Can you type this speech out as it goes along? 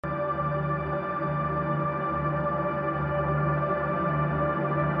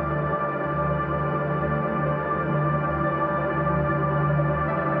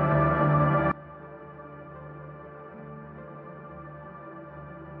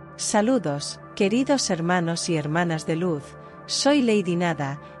Saludos, queridos hermanos y hermanas de luz, soy Lady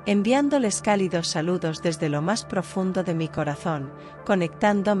Nada, enviándoles cálidos saludos desde lo más profundo de mi corazón,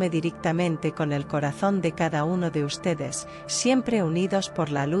 conectándome directamente con el corazón de cada uno de ustedes, siempre unidos por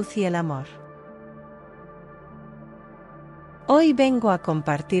la luz y el amor. Hoy vengo a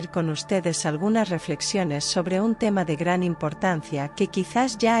compartir con ustedes algunas reflexiones sobre un tema de gran importancia que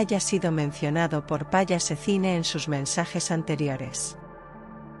quizás ya haya sido mencionado por Payasecine en sus mensajes anteriores.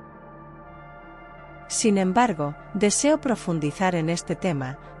 Sin embargo, deseo profundizar en este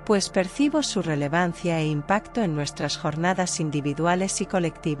tema, pues percibo su relevancia e impacto en nuestras jornadas individuales y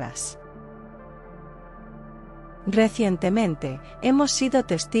colectivas. Recientemente, hemos sido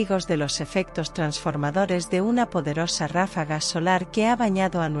testigos de los efectos transformadores de una poderosa ráfaga solar que ha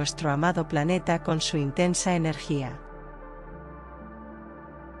bañado a nuestro amado planeta con su intensa energía.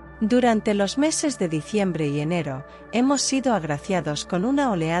 Durante los meses de diciembre y enero, hemos sido agraciados con una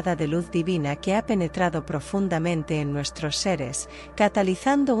oleada de luz divina que ha penetrado profundamente en nuestros seres,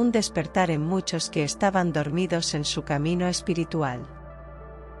 catalizando un despertar en muchos que estaban dormidos en su camino espiritual.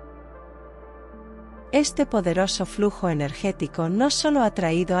 Este poderoso flujo energético no solo ha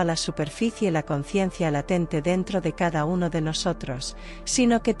traído a la superficie la conciencia latente dentro de cada uno de nosotros,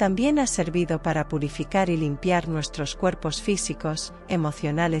 sino que también ha servido para purificar y limpiar nuestros cuerpos físicos,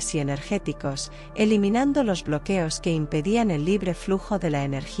 emocionales y energéticos, eliminando los bloqueos que impedían el libre flujo de la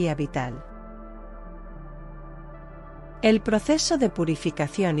energía vital. El proceso de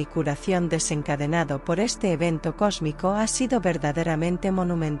purificación y curación desencadenado por este evento cósmico ha sido verdaderamente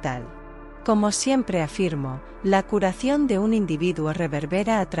monumental. Como siempre afirmo, la curación de un individuo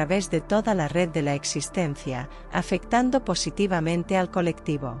reverbera a través de toda la red de la existencia, afectando positivamente al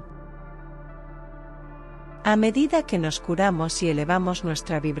colectivo. A medida que nos curamos y elevamos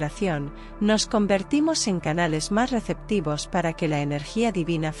nuestra vibración, nos convertimos en canales más receptivos para que la energía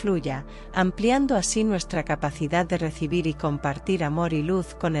divina fluya, ampliando así nuestra capacidad de recibir y compartir amor y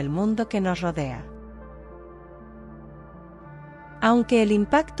luz con el mundo que nos rodea. Aunque el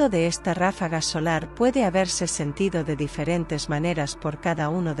impacto de esta ráfaga solar puede haberse sentido de diferentes maneras por cada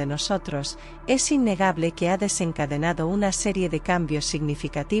uno de nosotros, es innegable que ha desencadenado una serie de cambios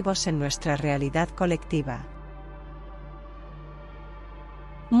significativos en nuestra realidad colectiva.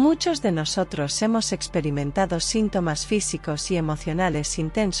 Muchos de nosotros hemos experimentado síntomas físicos y emocionales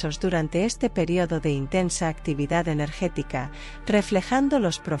intensos durante este periodo de intensa actividad energética, reflejando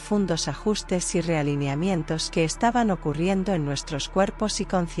los profundos ajustes y realineamientos que estaban ocurriendo en nuestros cuerpos y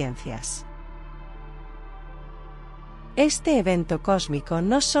conciencias. Este evento cósmico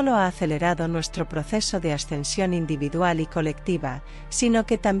no solo ha acelerado nuestro proceso de ascensión individual y colectiva, sino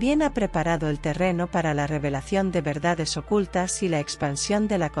que también ha preparado el terreno para la revelación de verdades ocultas y la expansión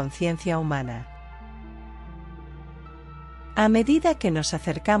de la conciencia humana. A medida que nos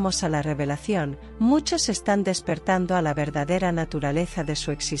acercamos a la revelación, muchos están despertando a la verdadera naturaleza de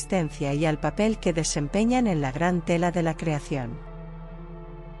su existencia y al papel que desempeñan en la gran tela de la creación.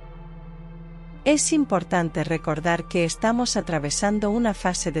 Es importante recordar que estamos atravesando una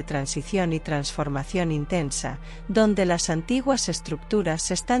fase de transición y transformación intensa, donde las antiguas estructuras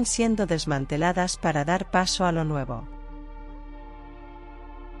están siendo desmanteladas para dar paso a lo nuevo.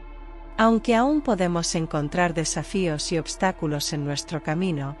 Aunque aún podemos encontrar desafíos y obstáculos en nuestro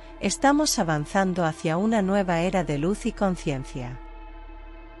camino, estamos avanzando hacia una nueva era de luz y conciencia.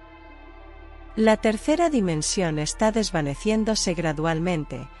 La tercera dimensión está desvaneciéndose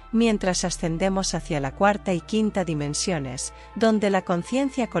gradualmente, mientras ascendemos hacia la cuarta y quinta dimensiones, donde la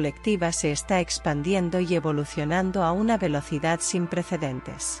conciencia colectiva se está expandiendo y evolucionando a una velocidad sin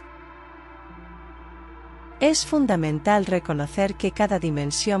precedentes. Es fundamental reconocer que cada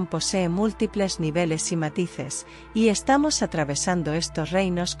dimensión posee múltiples niveles y matices, y estamos atravesando estos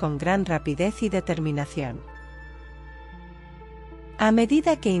reinos con gran rapidez y determinación. A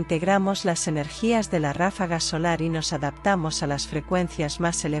medida que integramos las energías de la ráfaga solar y nos adaptamos a las frecuencias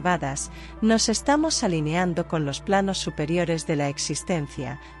más elevadas, nos estamos alineando con los planos superiores de la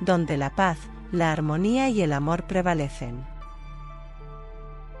existencia, donde la paz, la armonía y el amor prevalecen.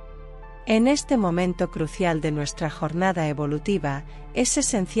 En este momento crucial de nuestra jornada evolutiva, es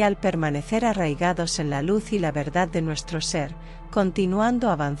esencial permanecer arraigados en la luz y la verdad de nuestro ser,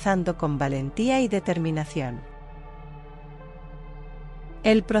 continuando avanzando con valentía y determinación.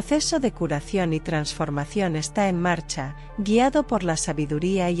 El proceso de curación y transformación está en marcha, guiado por la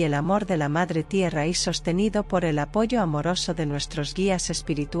sabiduría y el amor de la Madre Tierra y sostenido por el apoyo amoroso de nuestros guías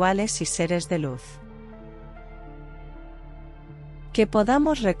espirituales y seres de luz. Que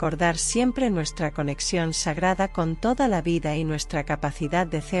podamos recordar siempre nuestra conexión sagrada con toda la vida y nuestra capacidad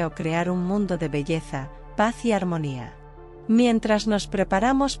de crear un mundo de belleza, paz y armonía. Mientras nos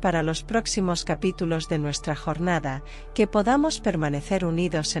preparamos para los próximos capítulos de nuestra jornada, que podamos permanecer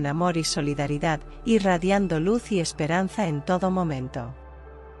unidos en amor y solidaridad, irradiando luz y esperanza en todo momento.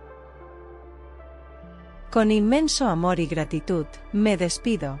 Con inmenso amor y gratitud, me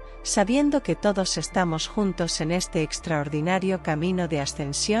despido, sabiendo que todos estamos juntos en este extraordinario camino de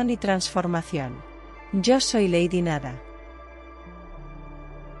ascensión y transformación. Yo soy Lady Nada.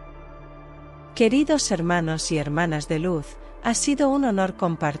 Queridos hermanos y hermanas de luz, ha sido un honor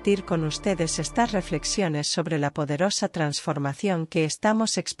compartir con ustedes estas reflexiones sobre la poderosa transformación que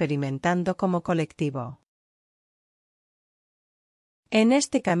estamos experimentando como colectivo. En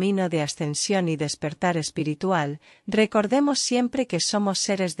este camino de ascensión y despertar espiritual, recordemos siempre que somos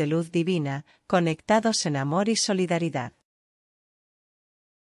seres de luz divina, conectados en amor y solidaridad.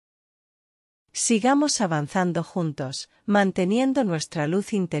 Sigamos avanzando juntos, manteniendo nuestra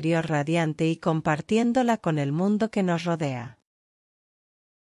luz interior radiante y compartiéndola con el mundo que nos rodea.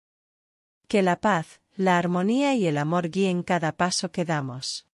 Que la paz, la armonía y el amor guíen cada paso que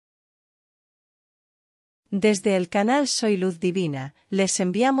damos. Desde el canal Soy Luz Divina, les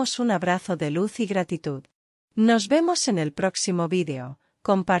enviamos un abrazo de luz y gratitud. Nos vemos en el próximo vídeo,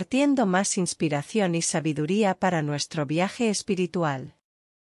 compartiendo más inspiración y sabiduría para nuestro viaje espiritual.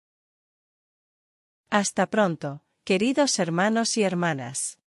 Hasta pronto, queridos hermanos y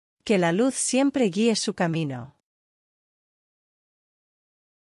hermanas. Que la luz siempre guíe su camino.